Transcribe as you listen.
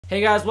Hey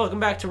guys, welcome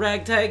back to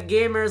Ragtag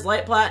Gamers,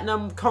 Light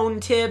Platinum,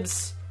 Cone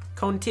Tibbs,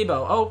 Cone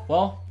Tibo. Oh,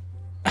 well,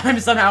 I'm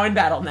somehow in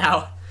battle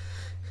now.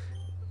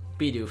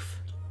 Bidoof.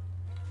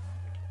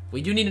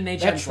 We do need an HM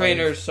That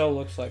trainer so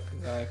looks like a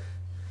guy.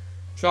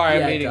 Sorry,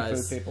 Yeah, I'm it eating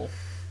does. food, people.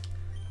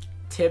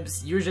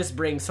 Tibbs, you just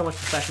bring so much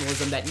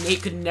professionalism that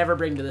Nate could never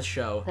bring to this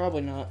show.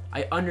 Probably not.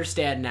 I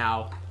understand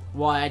now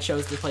why I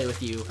chose to play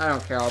with you. I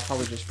don't care. I'll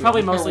probably just be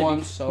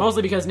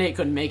Mostly because Nate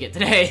couldn't make it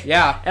today.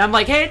 Yeah. And I'm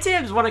like, hey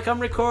Tibbs, want to come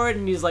record?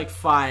 And he's like,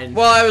 fine.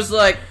 Well, I was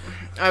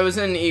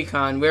in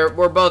econ.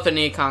 We're both in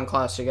econ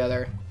class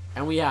together.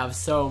 And we have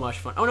so much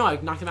fun. Oh no, I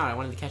knocked him out. I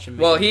wanted to catch him.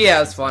 Well, he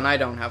has fun. I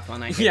don't have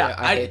fun. I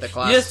hate the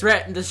class. You just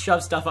threatened to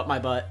shove stuff up my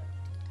butt.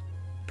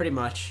 Pretty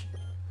much.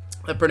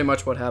 That's pretty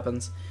much what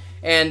happens.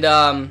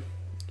 And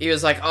he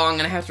was like, "Oh, I'm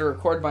gonna have to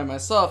record by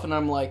myself," and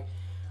I'm like,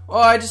 "Oh,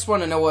 I just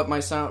want to know what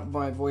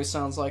my voice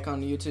sounds like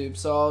on YouTube,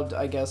 so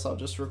I guess I'll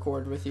just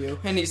record with you."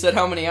 And he said,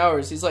 "How many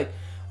hours?" He's like,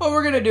 "Oh,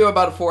 we're gonna do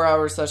about a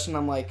 4-hour session."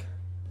 I'm like,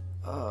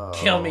 "Oh,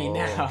 Kill me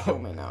now." Kill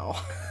me now.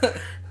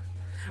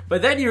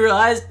 But then you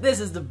realize this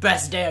is the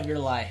best day of your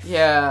life.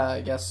 Yeah,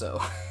 I guess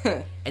so.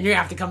 And you're gonna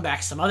have to come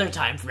back some other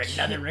time for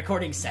another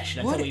recording session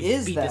until What we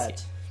is beat that?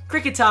 this.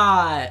 Kricketot!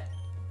 I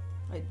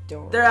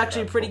don't. They're remember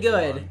actually that pretty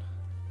Pokemon. good.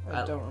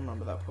 I don't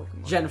remember that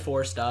Pokemon. Gen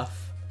 4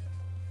 stuff.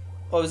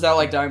 Oh, is that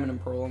like Diamond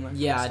and Pearl and that kind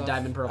of Yeah, stuff?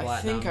 Diamond, Pearl, I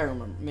Platinum. think I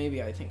remember.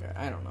 Maybe I think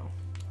I don't know.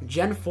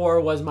 Gen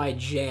 4 was my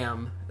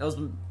jam. That was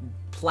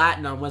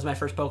Platinum was my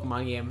first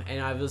Pokemon game,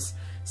 and I was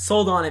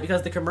sold on it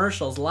because the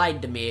commercials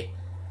lied to me.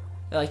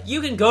 They're like,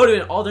 you can go to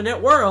an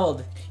alternate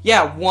world.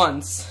 Yeah,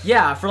 once.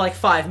 Yeah, for like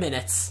 5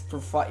 minutes.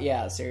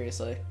 Yeah,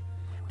 seriously.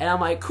 And I'm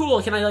like,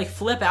 cool, can I like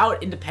flip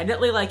out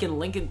independently like in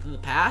Link into the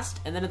Past?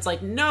 And then it's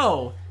like,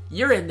 no,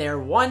 you're in there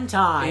one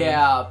time.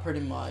 Yeah,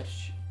 pretty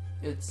much.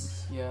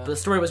 Yeah. The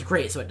story was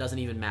great, so it doesn't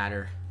even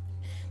matter.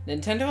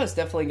 Nintendo has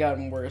definitely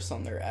gotten worse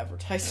on their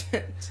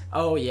advertisement.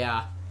 Oh,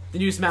 yeah. The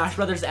new Smash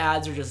Brothers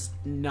ads are just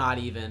not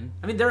even.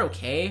 I mean, they're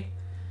okay.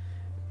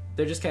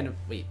 They're just kind of...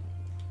 Wait.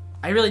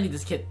 I really need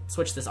this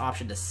switch this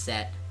option to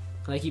set.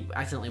 I keep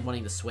accidentally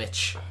wanting to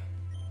switch.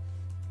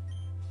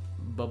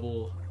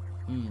 Bubble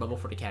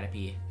for the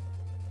Caterpie.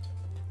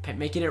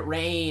 Making it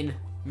rain.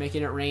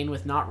 Making it rain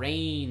with not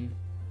rain.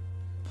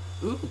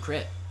 Ooh,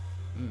 crit.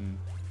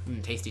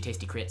 Tasty,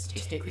 tasty crits.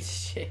 Tasty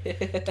crits.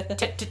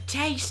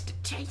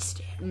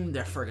 Tasty.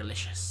 They're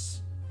fergalicious.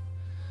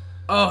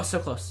 Oh, so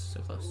close, so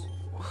close.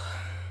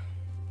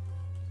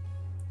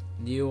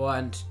 Do you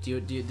like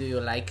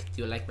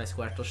my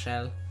Squirtle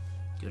shell?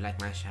 Do you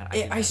like my shell?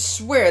 I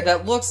swear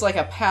that looks like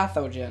a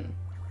pathogen.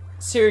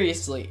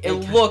 Seriously, it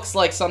looks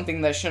like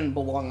something that shouldn't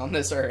belong on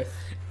this earth.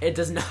 It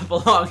does not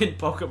belong in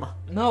Pokemon.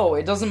 No,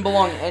 it doesn't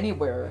belong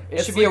anywhere.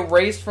 It should be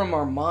erased from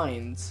our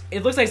minds.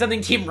 It looks like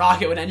something Team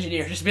Rocket would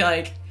engineer. Just be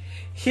like,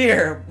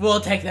 here, we'll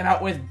take them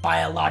out with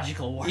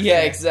biological warfare.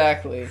 Yeah,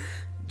 exactly.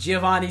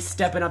 Giovanni's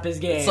stepping up his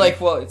game. It's like,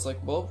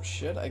 well,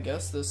 shit, I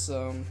guess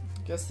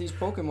these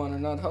Pokemon are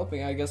not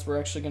helping. I guess we're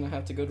actually gonna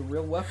have to go to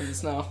real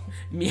weapons now.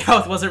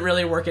 Meowth wasn't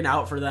really working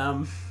out for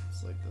them.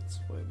 It's like, that's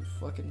why we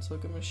fucking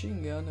took a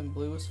machine gun and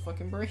blew his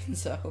fucking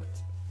brains out.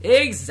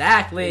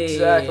 Exactly.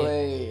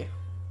 Exactly.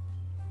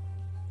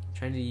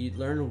 Trying to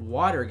learn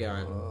Water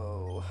Gun.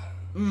 Oh.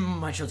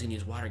 My child's gonna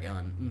use Water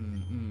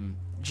Gun.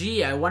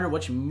 Gee, I wonder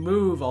which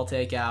move I'll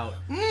take out.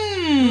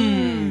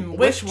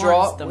 Which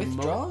one's the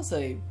Withdraw is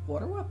a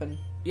water weapon.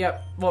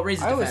 Yep. Well,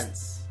 raises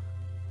defense.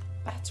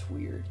 That's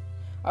weird.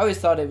 I always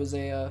thought it was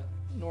a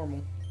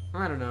normal.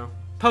 I don't know.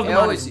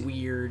 Pokemon is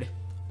weird.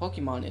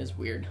 Pokemon is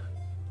weird.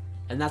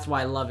 And that's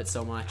why I love it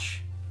so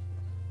much.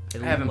 I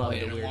haven't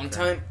played it in a long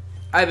time.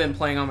 I've been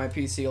playing on my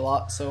PC a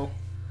lot, so...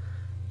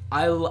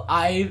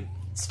 I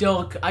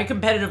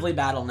competitively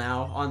battle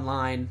now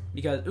online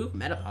because... Ooh,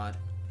 Metapod.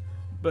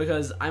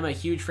 Because I'm a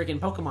huge freaking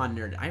Pokemon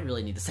nerd. I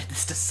really need to set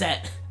this to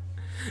set.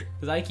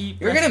 Because I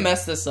keep... You're gonna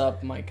mess this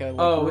up, Micah.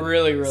 Like,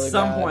 really, really At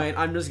some point,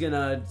 I'm just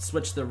gonna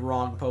switch the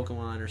wrong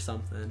Pokemon or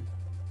something.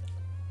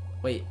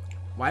 Wait,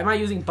 why am I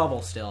using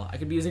Bubble still? I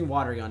could be using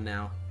Water Gun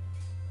now.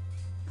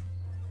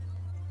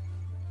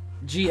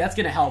 Gee, that's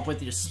gonna help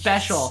with your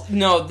special.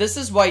 No, this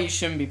is why you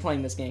shouldn't be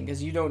playing this game,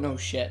 because you don't know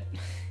shit.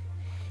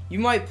 You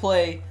might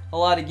play a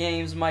lot of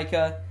games,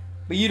 Micah,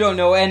 but you don't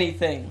know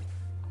anything.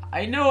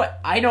 I know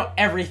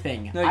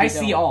everything. No, you I don't.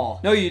 see all.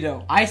 No, you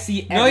don't. I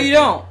see everything. No, you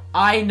don't.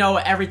 I know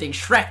everything.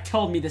 Shrek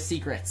told me the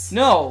secrets.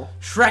 No.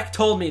 Shrek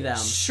told me them.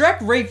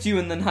 Shrek raped you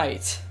in the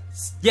night.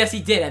 Yes,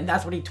 he did, and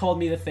that's when he told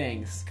me the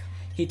things.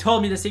 He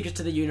told me the secrets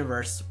to the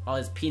universe while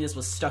his penis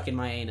was stuck in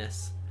my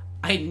anus.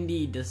 I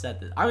need to set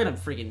this. I'm gonna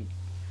freaking...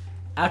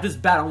 After this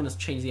battle, I'm gonna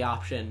change the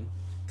option,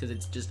 because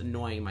it's just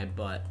annoying my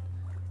butt.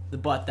 The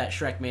butt that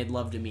Shrek made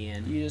love to me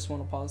in. You just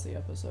want to pause the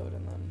episode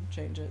and then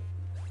change it.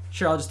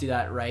 Sure, I'll just do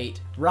that right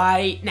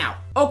now.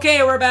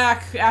 Okay, we're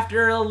back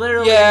after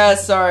literally... Yeah,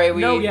 sorry,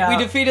 we yeah.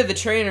 defeated the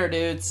trainer,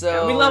 dude, so...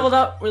 And we leveled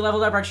up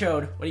our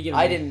chode. What are you giving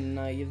me? I didn't,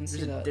 you didn't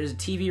see that. There's a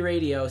TV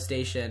radio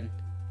station.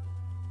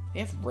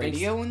 They have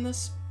radio in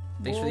this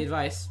Thanks for the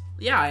advice.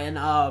 Yeah,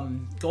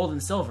 and gold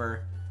and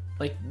silver.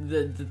 Like,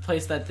 the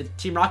place that the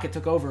Team Rocket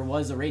took over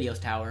was a radio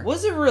tower.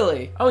 Was it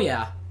really? Oh,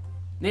 yeah.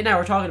 Nate and I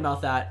were talking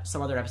about that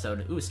some other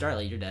episode. Ooh,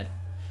 Starlight, you're dead.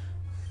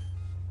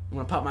 I'm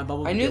gonna pop my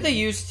bubble. I knew they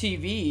used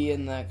TV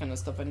and that kind of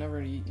stuff. I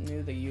never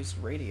knew they used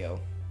radio.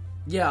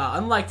 Yeah,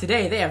 unlike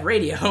today, they have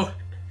radio.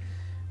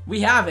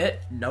 We have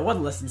it. No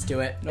one listens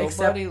to it.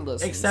 Nobody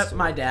listens except to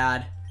my it.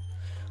 dad.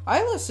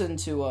 I listen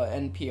to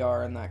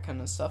NPR and that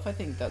kind of stuff. I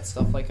think that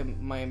stuff like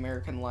My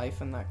American Life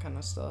and that kind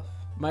of stuff.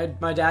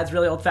 My dad's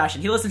really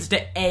old-fashioned. He listens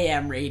to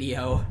AM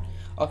radio.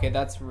 Okay,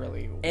 that's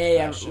really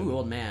AM. old-fashioned. Ooh,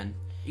 old man.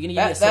 You gonna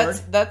give me a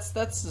sword? That's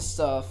the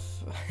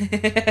stuff.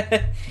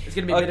 It's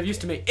gonna be a bit of use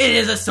to me. It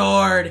is a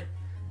sword!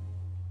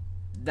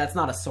 That's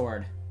not a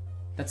sword.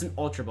 That's an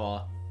Ultra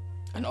Ball.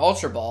 An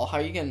Ultra Ball? How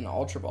you get an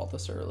Ultra Ball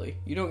this early?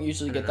 You don't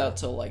usually get that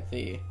till like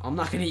I'm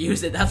not gonna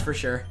use it, that's for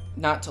sure.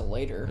 Not till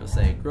later. I'll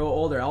say, grow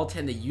older, I'll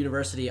attend the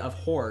University of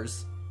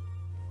Whores.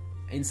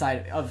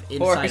 Inside whores. In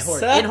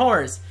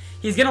whores.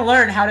 He's gonna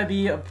learn how to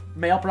be a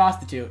male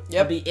prostitute.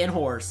 Yep. Be in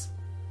whores.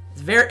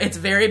 It's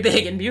very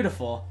big and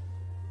beautiful.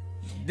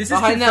 This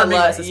behind is that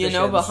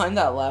behind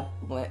that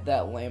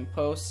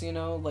lamppost,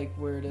 like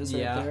where it is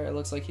right there. It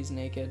looks like he's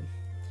naked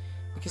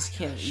because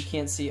you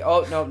can't see.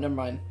 Oh no, never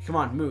mind. Come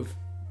on, move.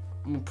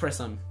 I'm gonna press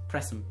him.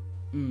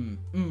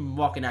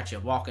 Walking at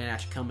you.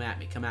 Come at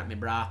me,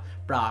 brah,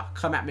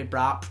 come at me,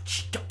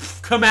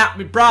 brah, come at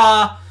me,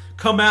 brah,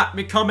 come at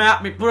me,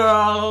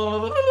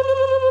 brah.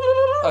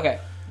 Okay,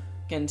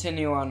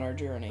 continue on our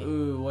journey.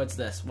 Ooh, what's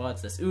this?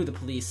 Ooh, the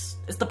police.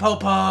 It's the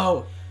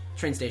Popo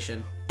train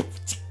station.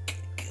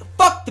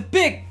 Fuck the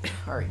pig!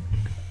 Alright.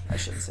 I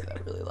shouldn't say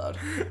that really loud.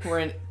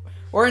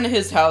 We're in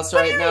his house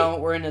right now.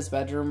 We're in his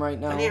bedroom right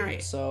now.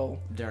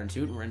 So darn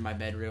toot, we're in my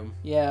bedroom.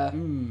 Yeah.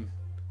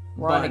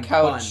 We're on a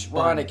couch.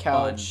 We're on a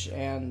couch.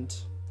 And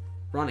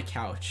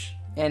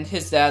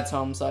his dad's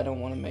home, so I don't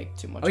want to make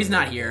too much. Oh, he's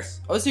not here.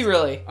 Oh, is he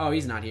really? Oh,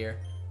 he's not here.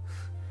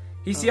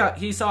 He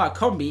saw a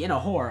combi in a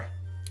whore.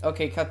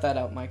 Okay, cut that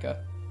out, Micah.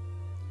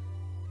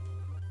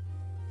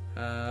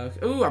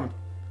 Ooh, I'm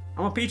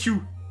a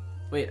Pichu.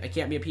 Wait, I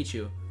can't be a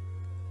Pichu.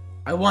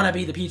 I want to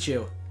be the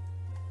Pichu.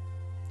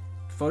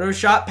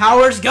 Photoshop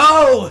powers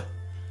go!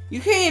 You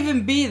can't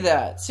even be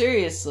that.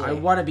 Seriously. I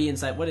want to be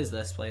inside. What is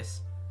this place?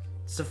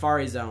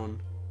 Safari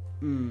Zone.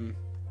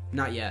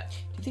 Not yet. Do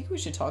you think we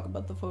should talk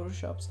about the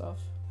Photoshop stuff?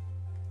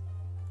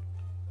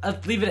 I'll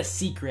leave it a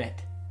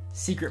secret.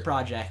 Secret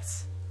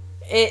projects.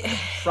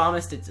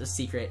 Promised it's a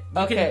secret.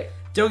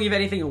 Don't give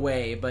anything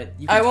away, but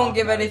you can I won't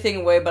give anything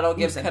away, but I'll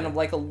give kind of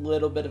like a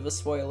little bit of a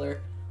spoiler.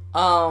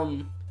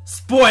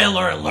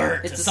 Spoiler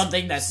alert! It's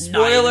something that's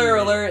spoiler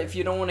alert. If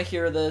you don't want to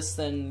hear this,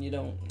 then you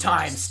don't.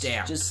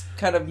 Timestamp. Just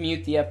kind of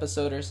mute the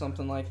episode or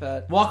something like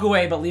that. Walk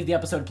away, but leave the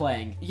episode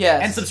playing.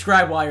 Yes. And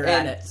subscribe while you're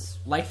at it.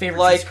 Like,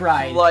 favorite,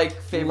 subscribe.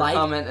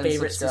 Comment,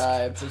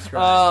 and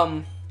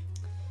subscribe.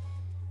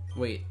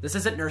 Wait, this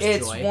isn't Nurse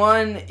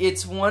Joy.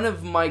 It's one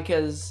of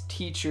Micah's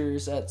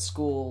teachers at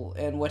school,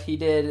 and what he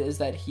did is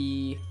that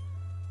he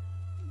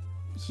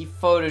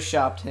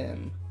photoshopped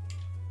him.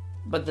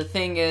 But the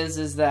thing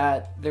is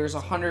that there's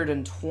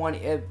 120.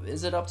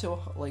 Is it up to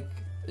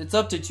it's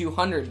up to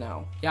 200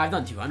 now? Yeah, I've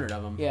done 200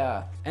 of them.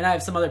 Yeah, and I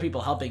have some other people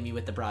helping me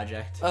with the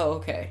project. Oh,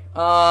 okay.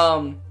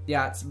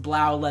 Yeah, it's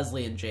Blau,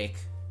 Leslie, and Jake.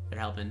 They're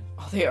helping.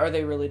 Oh, are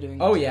they really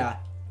doing? Oh yeah.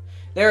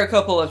 There are a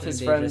couple of his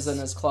friends in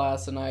his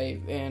class,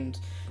 and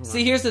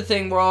see, here's the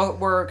thing: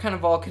 we're kind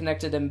of all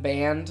connected in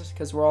band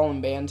because we're all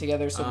in band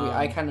together. So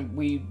I can't do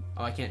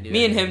it.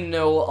 Me and him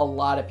know a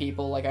lot of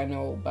people. Like I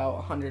know about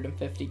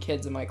 150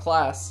 kids in my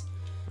class.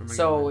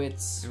 So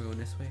it's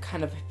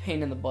kind of a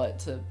pain in the butt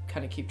to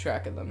kind of keep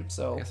track of them.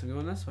 So I guess I'm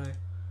going this way.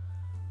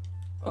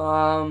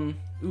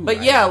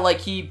 But yeah, like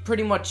he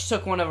pretty much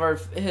took one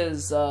of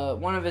his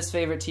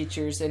favorite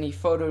teachers and he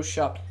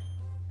photoshopped.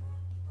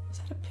 Is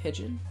that a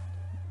pigeon?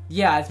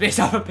 Yeah, it's based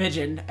off a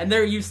pigeon, and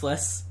they're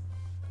useless.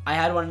 I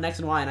had one in X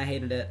and Y, and I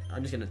hated it.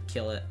 I'm just gonna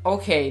kill it.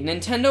 Okay,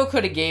 Nintendo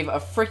could have gave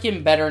a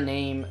freaking better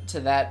name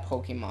to that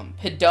Pokemon.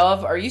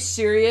 Pidove, are you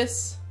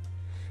serious?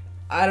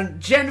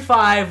 Gen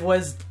 5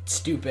 was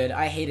stupid.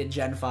 I hated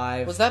Gen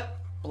 5. Was that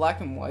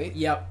Black and White?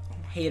 Yep.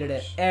 Hated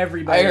it.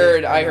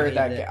 Everybody. I heard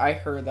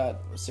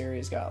that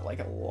series got like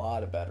a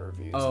lot of bad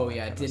reviews. Oh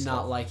yeah, did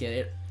not like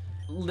it.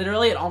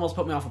 It almost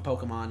put me off of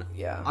Pokemon.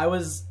 Yeah.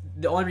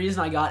 The only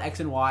reason I got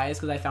X and Y is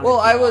because I found.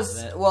 I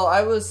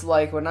was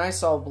like, when I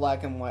saw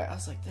Black and White, I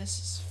was like, this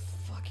is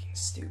fucking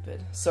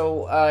stupid.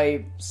 So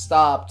I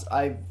stopped.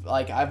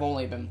 I've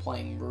only been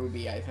playing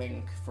Ruby, I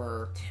think,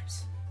 for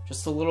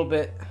just a little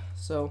bit.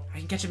 So I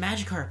can catch a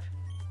Magikarp. It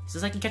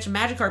says I can catch a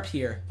Magikarp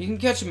here. You can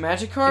catch a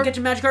Magikarp? You can catch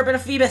a Magikarp and a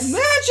Phoebus.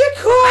 Magikarp!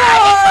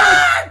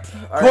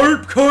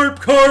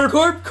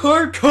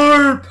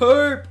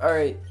 Carp!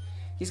 Alright.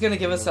 He's gonna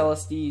give us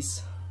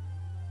LSDs.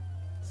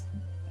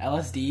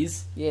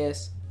 LSDs?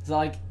 Yes. It's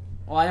like,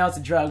 well, I know it's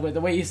a drug, but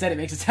the way you said it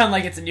makes it sound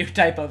like it's a new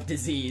type of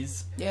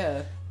disease.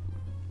 Yeah.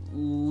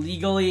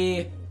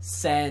 Legally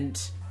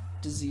sent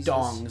diseases.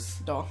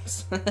 Dongs.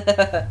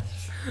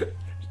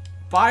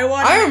 Buy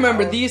one. I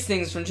remember these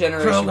things from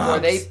Generation 4.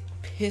 They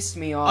piss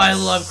me off. I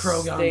love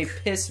Krogunk. They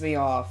piss me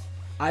off.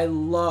 I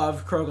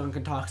love Krogunk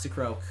and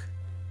Toxicroak.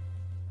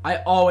 I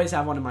always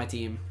have one in my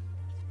team.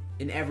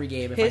 In every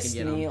game if I can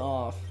get him. Piss me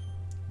off.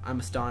 I'm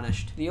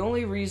astonished. The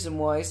only reason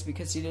why is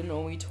because he didn't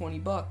owe me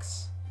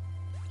 $20.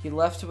 He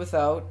left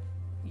without...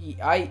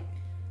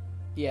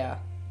 Yeah.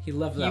 He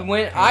left He without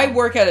went... paying. I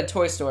work at a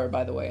toy store,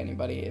 by the way,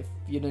 anybody, if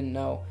you didn't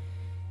know.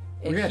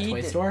 You're at a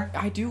toy store?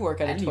 I do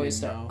work at a didn't toy even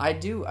store. know. I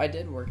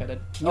did work at a...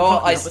 Can you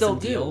hook me I up with still some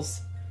do.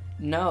 deals?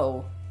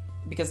 No.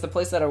 Because the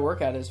place that I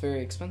work at is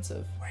very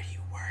expensive. Where do you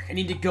work? I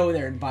need to go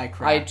there and buy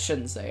crap. I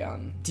shouldn't say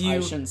on... I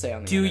shouldn't say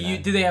on the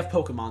internet. Do they have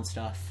Pokemon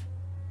stuff?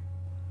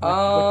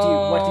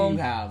 What do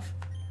you have?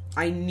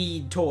 I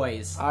need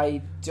toys.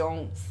 I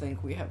don't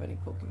think we have any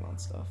Pokemon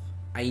stuff.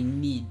 I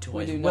need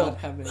toys. We do not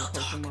have any We'll Pokemon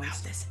talk about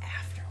stuff. this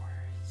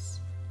afterwards.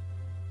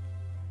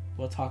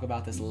 We'll talk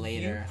about this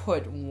later. You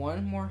put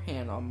one more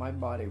hand on my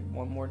body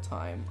one more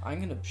time, I'm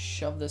gonna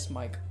shove this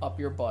mic up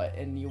your butt,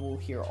 and you will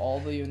hear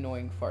all the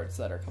annoying farts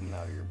that are coming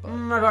out of your butt.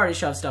 I've already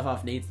shoved stuff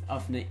up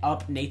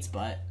Nate's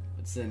butt.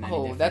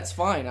 Oh, that's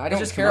fine. I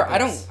don't care. I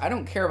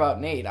don't care about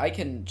Nate. I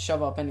can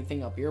shove up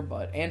anything up your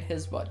butt and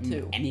his butt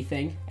too.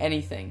 Anything?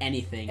 Anything.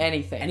 Anything.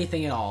 Anything.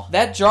 Anything at all.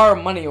 That jar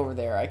of money over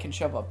there, I can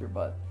shove up your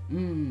butt.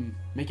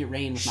 Make it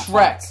rain with my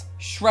Shrek. farts.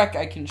 Shrek,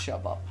 I can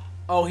shove up.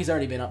 Oh, he's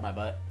already been up my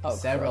butt. Oh,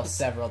 several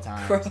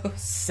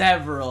times.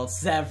 Several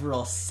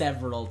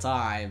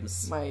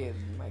times. My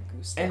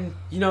goose. And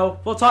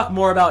we'll talk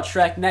more about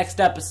Shrek next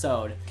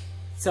episode.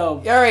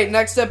 So, all right,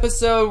 next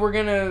episode we're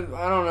gonna.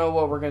 I don't know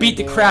what we're gonna beat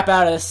the crap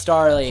out of this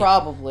Starly.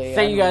 Probably.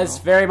 Thank you guys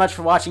very much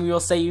for watching. We will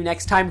see you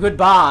next time.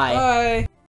 Goodbye. Bye.